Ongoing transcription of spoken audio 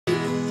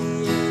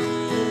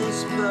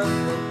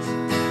perfect.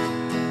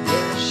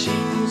 Yeah,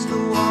 she's the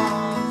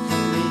one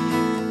for me.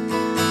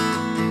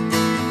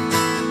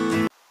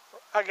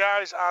 Hi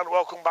guys, and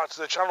welcome back to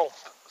the channel.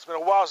 It's been a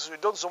while since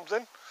we've done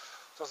something,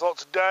 so I thought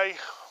today,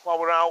 while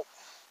we're out,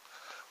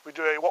 we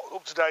do a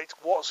up-to-date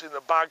what's in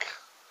the bag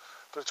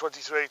for the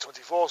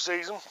 23-24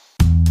 season.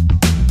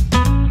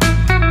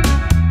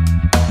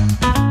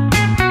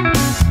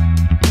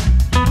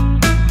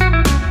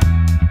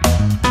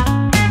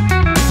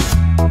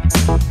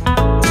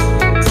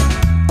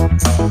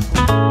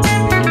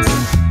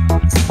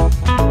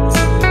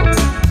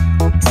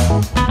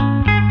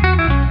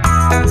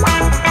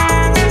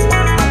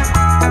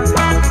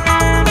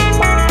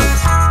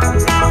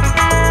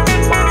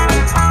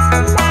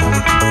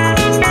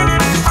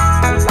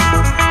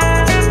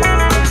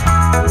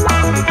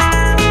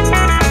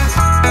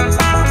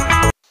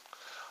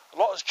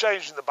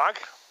 Changed in the bag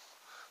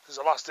since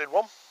I last did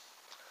one,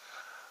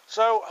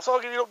 so I thought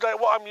I'd give you an update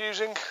on what I'm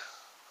using,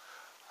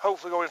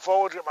 hopefully going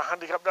forward, get my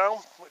handicap down,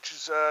 which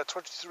is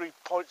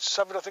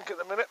 23.7 I think at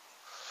the minute.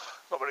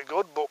 Not very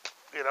good, but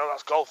you know,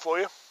 that's golf for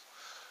you.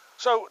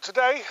 So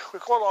today we're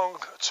quite along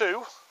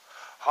to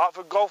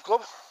Hertford Golf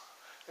Club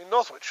in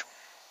Northwich.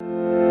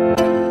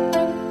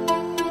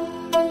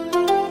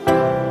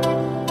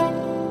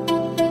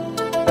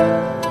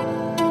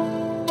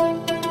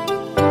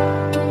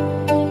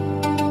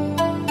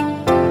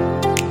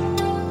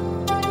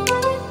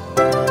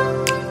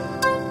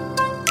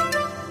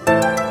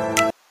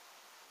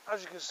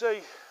 As you can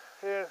see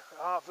here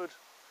at Hertford,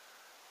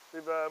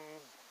 they've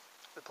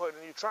put in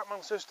a new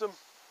TrackMan system,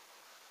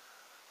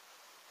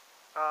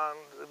 and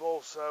they've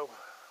also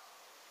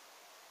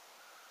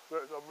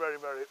got a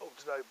very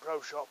up-to-date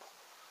pro shop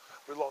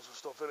with lots of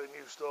stuff in it,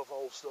 new stuff,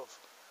 old stuff,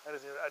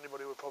 anything that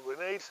anybody would probably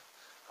need,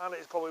 and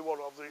it's probably one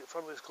of the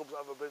friendliest clubs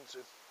I've ever been to.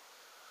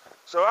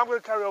 So I'm going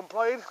to carry on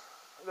playing,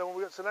 and then when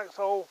we get to the next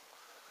hole,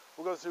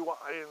 we'll go through what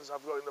irons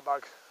I've got in the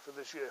bag for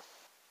this year.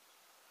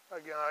 Hey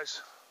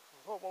guys.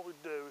 I thought what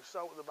we'd do is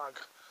start with the bag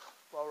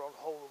while we're on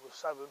hole number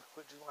 7,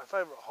 which is my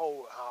favourite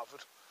hole at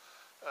Hertford.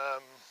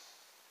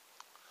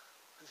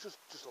 It's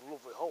just a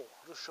lovely hole.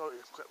 I'll just show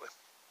you quickly.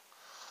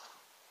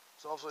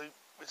 So obviously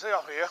we tee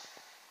off here,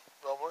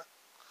 normally.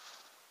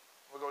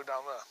 We're going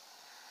down there.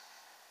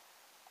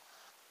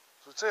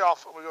 So we tee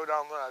off and we go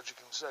down there, as you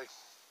can see.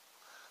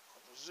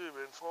 I'll just zoom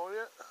in for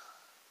you.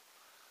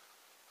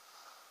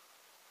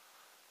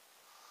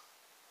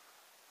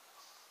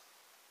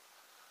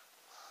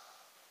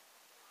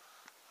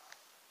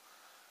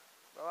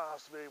 That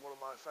has to be one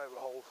of my favourite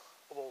holes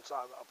of all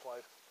time that I've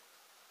played.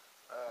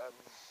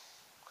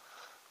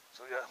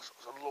 So yeah,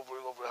 it's a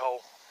lovely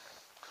hole.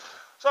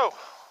 So,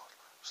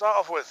 start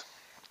off with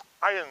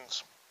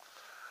irons.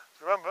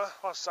 Remember,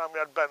 last time we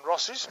had Ben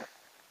Ross's.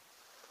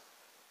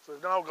 So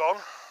we've now gone,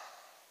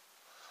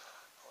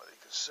 well, you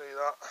can see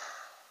that.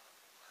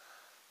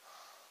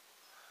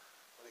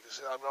 Well, you can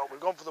see that now.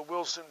 We've gone for the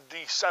Wilson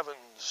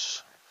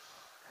D7s.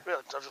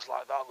 Really, I just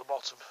like that at the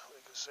bottom.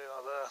 You can see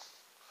that there.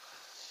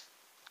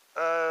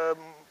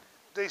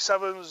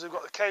 D7s, they've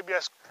got the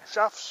KBS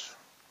shafts,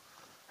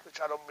 which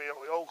I don't mean at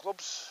the old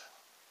clubs.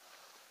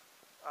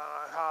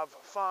 I have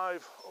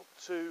 5 up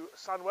to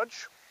sand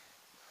wedge.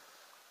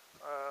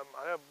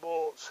 I have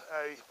bought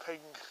a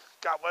ping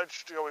gap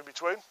wedge to go in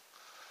between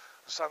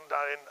the sand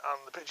dying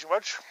and the pitching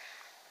wedge.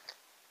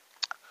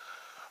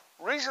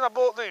 Reason I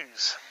bought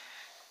these,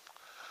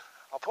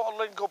 I'll put a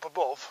link up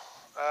above.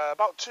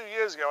 About 2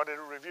 years ago I did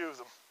a review of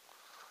them,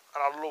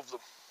 and I loved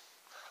them.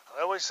 And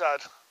I always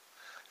said,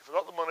 if I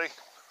got the money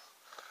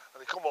and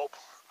they come up,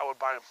 I would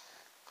buy them.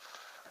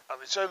 And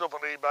they turned up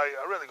on eBay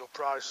at a really good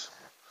price.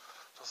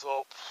 So I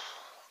thought,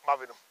 I'm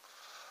having them.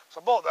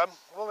 So I bought them.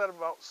 I've only had them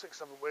about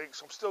 6-7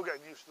 weeks. I'm still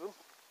getting used to them.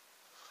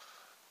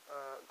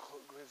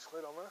 Green's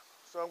clean on there.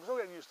 So I'm still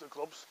getting used to the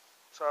clubs.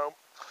 So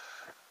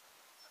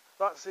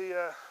that's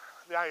the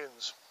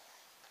irons.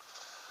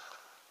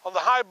 On the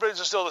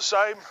hybrids are still the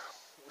same.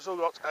 We've still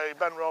got a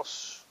Ben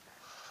Ross.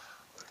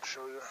 Let me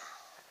show you.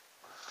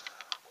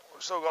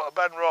 We've still got a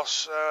Ben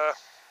Ross, I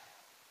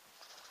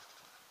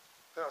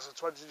think that's a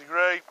 20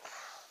 degree,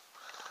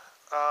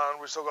 and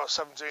we've still got a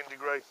 17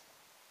 degree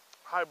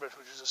hybrid,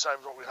 which is the same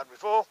as what we had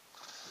before.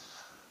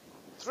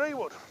 3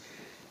 wood.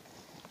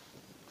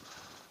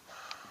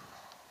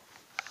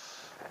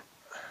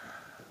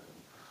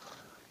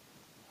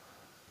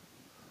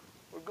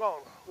 We've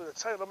gone with a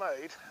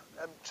TaylorMade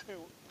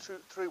M2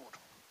 3 wood.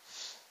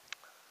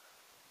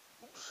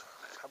 Oops,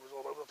 camera's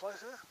all over the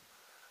place here.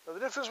 Now the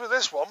difference with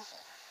this one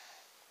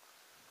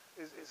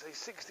is it's a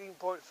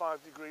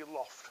 16.5 degree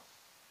loft,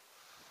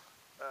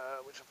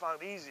 which I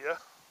found easier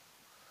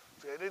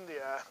to get in the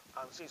air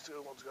and seems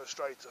to want to go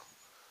straighter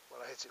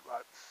when I hit it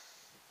right.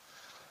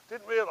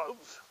 Didn't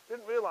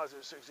realise it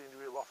was 16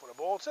 degree loft when I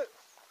bought it,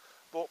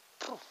 but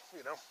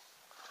you know,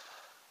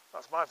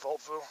 that's my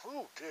fault for,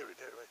 oh dearie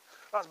me,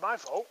 that's my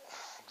fault,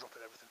 I'm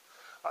dropping everything,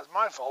 that's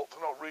my fault for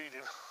not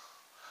reading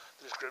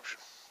the description.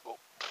 But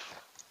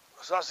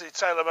so that's the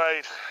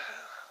TaylorMade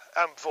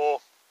M4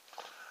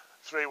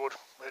 3 wood,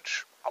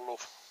 which I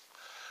love.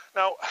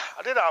 Now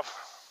I did have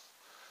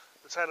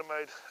the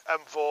TaylorMade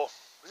M4.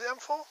 Is it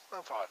M4?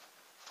 M5?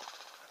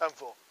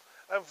 M4.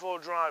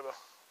 M4 driver,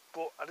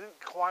 but I didn't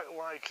quite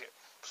like it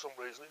for some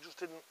reason. It just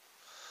didn't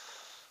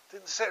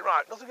sit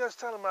right. Nothing against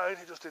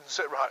TaylorMade, it just didn't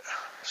sit right.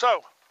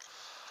 So,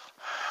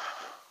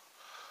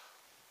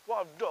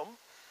 what I've done,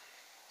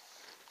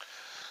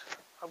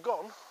 I've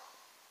gone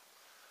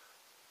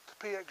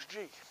to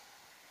PXG.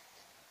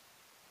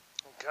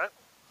 Okay.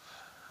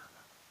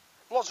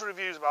 Lots of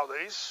reviews about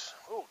these.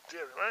 Oh,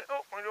 dear, mate.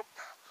 Oh, mind up.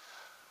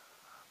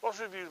 Lots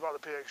of reviews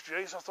about the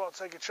PXG, so I thought I'd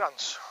take a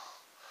chance.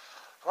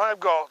 So I've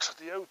got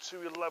the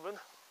 0211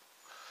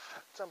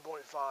 10.5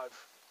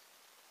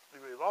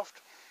 degree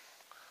loft,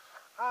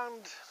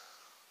 and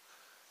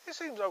it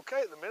seems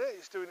okay at the minute.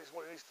 It's doing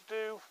what it needs to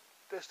do.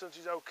 Distance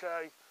is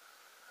okay.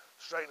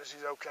 Straightness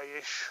is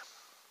okay-ish.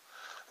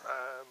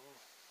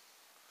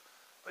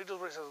 It does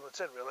what it says on the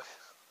tin, really.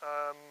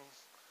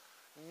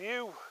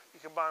 New, you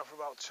can buy them for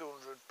about £200,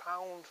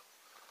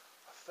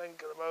 I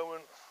think, at the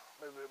moment,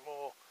 maybe a bit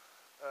more.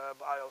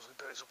 But I also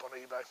pick this up on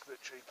eBay, a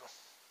bit cheaper.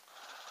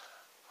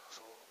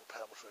 So we'll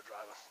pay how much for a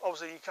driver.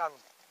 Obviously, you can,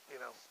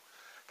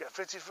 get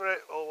fitted for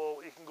it,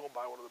 or you can go and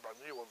buy one of the brand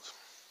new ones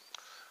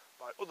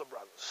by other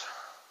brands.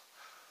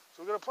 So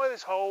we're going to play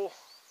this hole,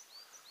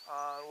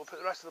 and we'll pick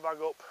the rest of the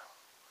bag up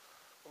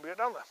when we get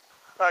down there.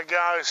 Right,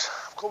 guys,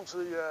 I've come to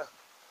the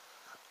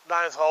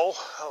 9th hole,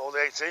 or the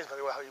 18th,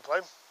 anyway, how you play.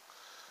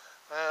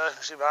 You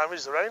can see behind me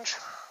is the range.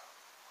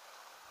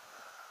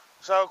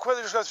 So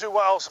quickly just go through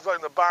what else I've got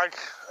in the bag,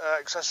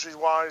 accessories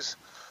wise,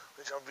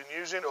 which I've been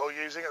using at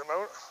the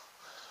moment.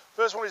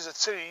 First one is the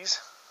tees.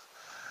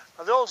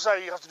 Now they all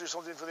say you have to do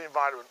something for the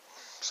environment.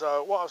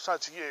 So what I've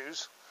decided to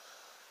use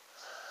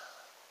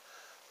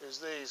is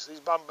these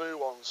bamboo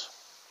ones.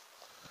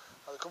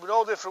 Now they come in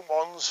all different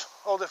ones,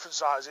 all different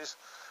sizes,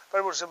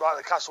 very much similar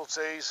like the Castle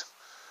tees.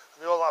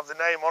 And they all have the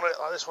name on it,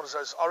 like this one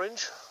says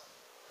orange.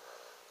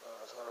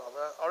 That's got it on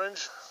there,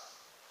 orange.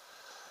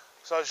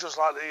 So it's just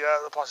like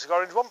the plastic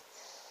orange one.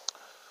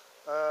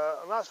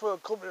 And that's where the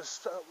company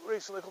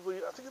recently,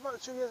 I think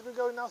about 2 years been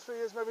going now, 3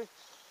 years maybe.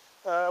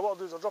 What I'll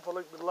do is I'll drop a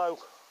link below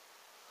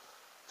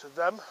to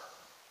them,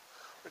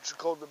 which is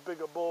called the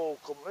Bigger Ball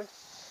Company,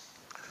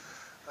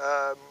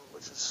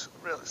 which is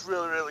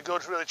really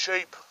good, really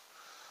cheap.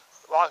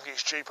 I think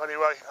it's cheap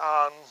anyway,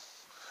 and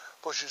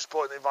plus you're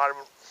supporting the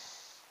environment.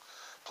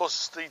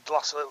 Plus they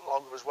last a little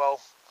longer as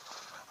well.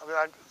 I mean,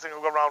 I think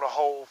I've gone around a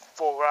whole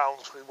 4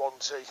 rounds with one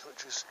tee,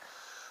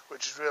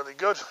 which is really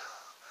good.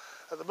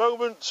 At the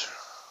moment,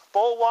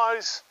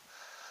 ball-wise,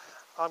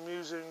 I'm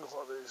using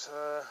what are these?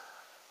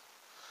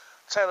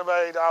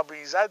 TaylorMade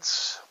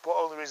RBZs, but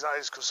only reason that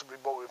is because somebody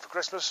bought them for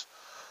Christmas,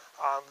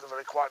 and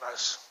they're quite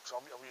nice, so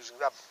I'm using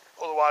them.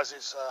 Otherwise,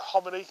 it's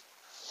Hominy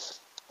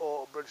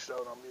or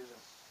Bridgestone I'm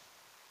using.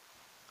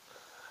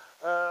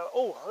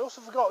 Oh, I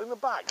also forgot in the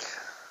back.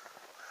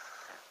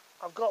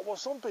 I've got what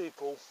some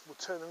people would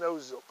turn their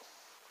noses up,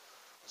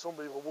 some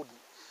people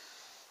wouldn't.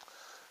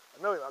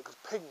 I know that because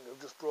Ping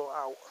have just brought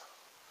out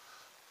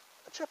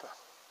a chipper.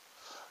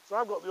 So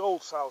I've got the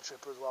old style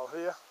chipper as well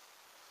here.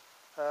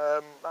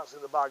 That's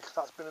in the bag.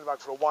 That's been in the bag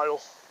for a while.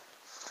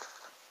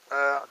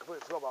 I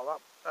completely forgot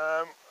about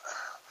that.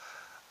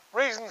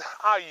 Reason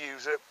I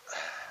use it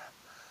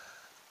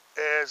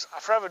is I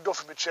forever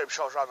duffing my chip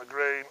shots around the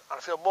green, and I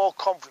feel more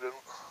confident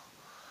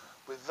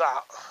with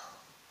that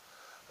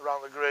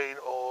around the green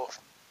or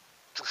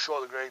just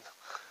short of the green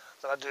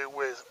than I do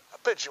with a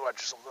pitching wedge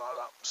or something like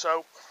that.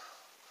 So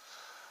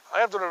I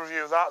have done a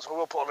review of that, so I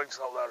will put a link to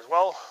that there as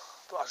well,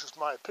 but that's just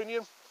my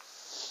opinion.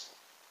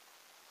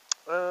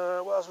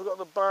 What else have we got in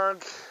the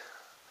bag?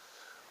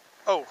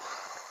 Oh,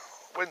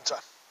 winter.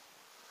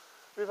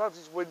 We've had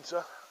this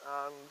winter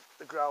and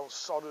the ground's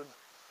sodden,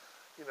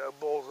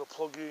 balls are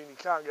plugging, you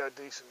can't get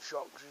a decent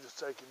shot because you're just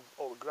taking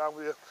all the ground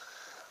with you.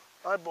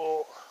 I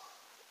bought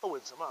a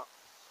winter mat,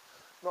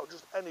 not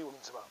just any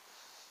winter mat.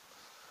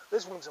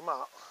 This winter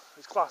mat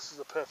is classed as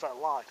the perfect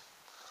lie,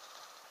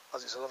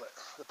 as it says on it,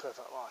 the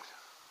perfect lie.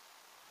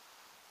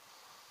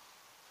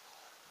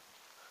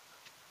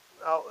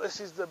 Now this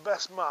is the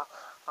best mat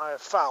I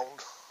have found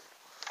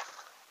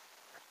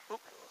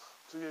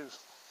to use.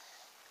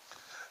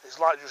 It's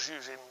like just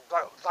using,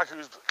 like I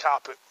use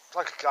carpet, it's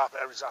like a carpet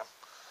every time.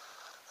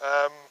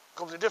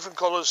 Comes in different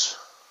colours,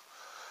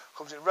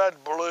 comes in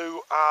red, blue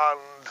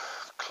and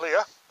clear.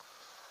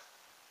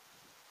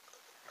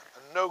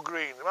 And no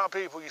green. The amount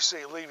of people you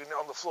see leaving it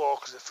on the floor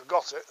because they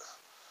forgot it,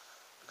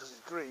 because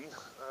it's green,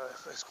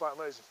 it's quite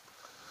amazing.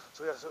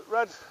 So yeah, so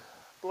red,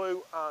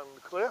 blue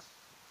and clear.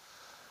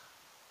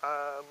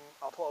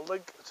 I'll put a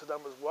link to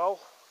them as well.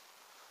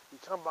 You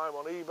can buy them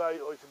on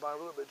eBay, or you can buy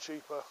them a little bit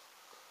cheaper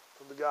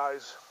from the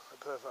guys at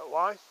Perfect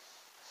Lie.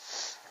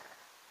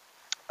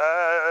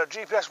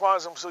 GPS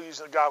wise, I'm still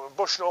using the Garmin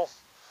Bushnell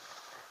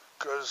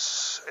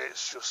because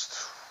it's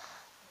just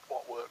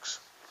what works.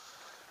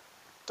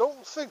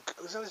 Don't think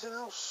there's anything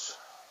else.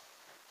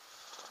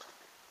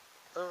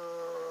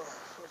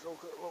 Let's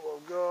look at what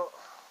we've got.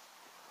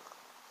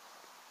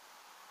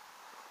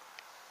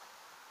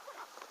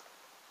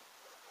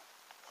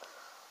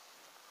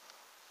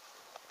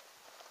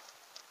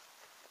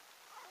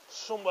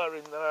 somewhere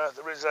in there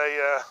is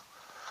a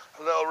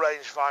little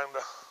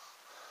rangefinder,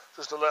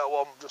 just a little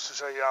one, just to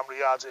show you how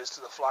many yards it is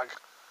to the flag.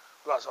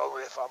 But that's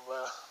only if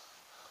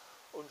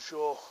I'm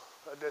unsure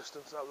at a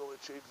distance. That was only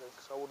a cheap thing,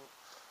 so I wouldn't,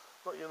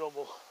 not your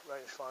normal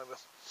rangefinder.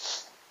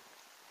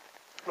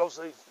 But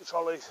obviously the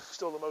trolley,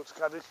 still the motor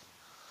caddy,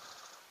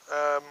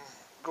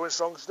 going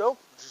strong still,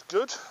 which is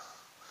good.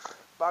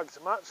 Bag to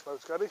match,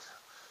 motor caddy.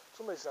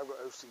 Some may say I've got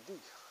OCD.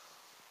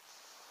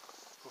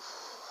 But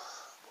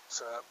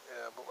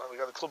yeah, but then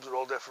again the clubs are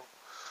all different.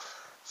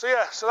 So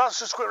yeah, so that's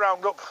just a quick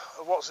roundup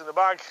of what's in the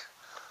bag.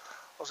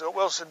 Obviously got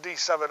Wilson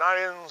D7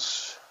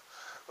 irons,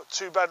 got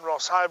 2 Ben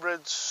Ross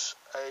hybrids,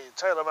 a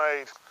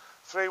TaylorMade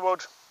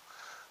 3-wood,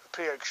 a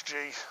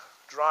PXG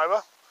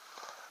driver.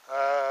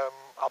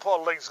 I'll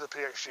put a link to the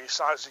PXG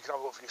site so you can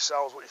have a look for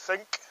yourselves what you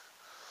think.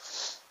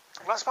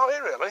 And that's about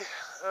it really.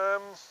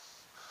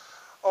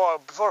 Oh,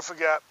 before I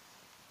forget,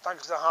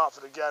 thanks to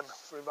Hartford again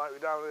for inviting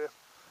me down here.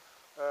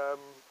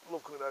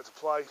 Love coming down to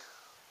play.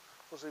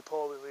 We'll see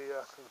Paul in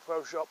the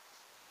pro shop.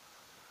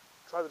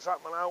 Try the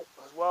Trackman out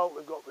as well.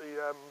 They've got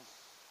the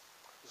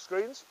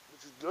screens,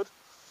 which is good.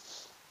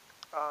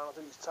 And I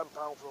think it's £10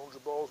 for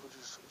 100 balls, which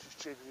is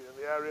cheap if you're in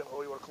the area,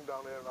 or you want to come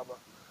down here and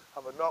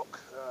have a knock.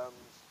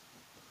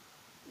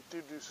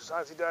 You do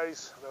society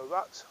days, I know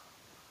that.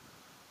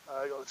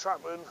 You got the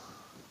Trackman,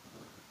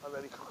 and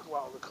then you can come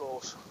out on the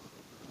course.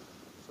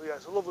 So yeah,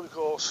 it's a lovely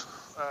course.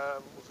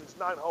 It's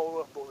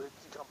 9-holer, but you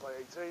can play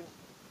 18.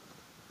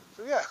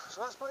 So yeah,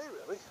 so that's about it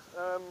really.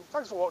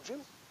 Thanks for watching.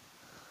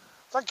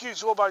 Thank you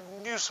to all my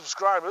new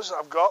subscribers that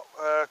I've got.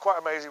 Quite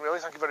amazing really,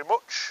 thank you very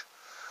much.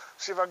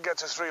 See if I can get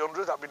to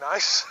 300, that'd be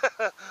nice.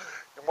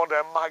 And one day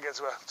I might get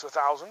to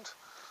 1,000.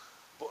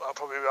 But that'll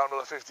probably be about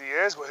another 50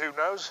 years, but who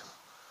knows.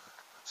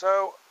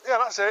 So yeah,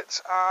 that's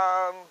it,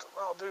 and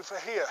that'll do for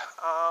here.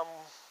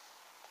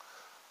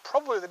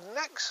 Probably the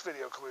next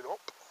video coming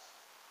up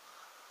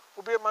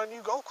will be at my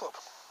new golf club.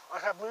 I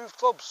have moved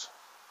clubs.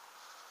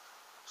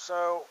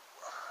 So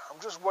I'm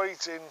just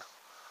waiting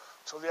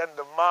till the end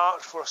of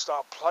March before I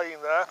start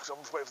playing there, because I'm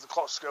just waiting for the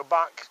clocks to go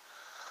back,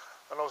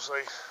 and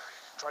obviously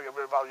try and get a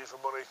bit of value for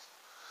money,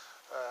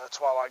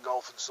 twilight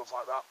golf and stuff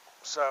like that.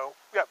 So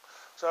yeah,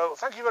 so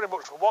thank you very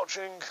much for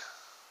watching.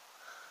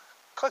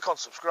 Click on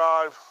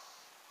subscribe,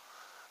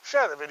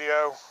 share the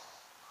video,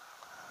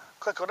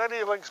 click on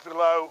any links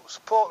below,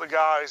 support the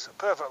guys,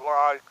 Perfect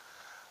Lie,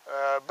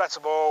 Better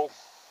Ball.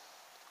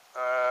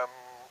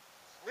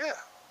 Yeah,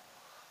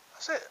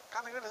 that's it,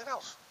 can't think of anything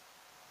else.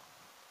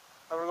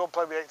 I'm going to go and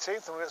play the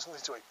 18th and we'll get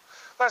something to eat.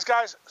 Thanks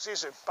guys, see you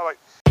soon, bye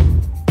bye.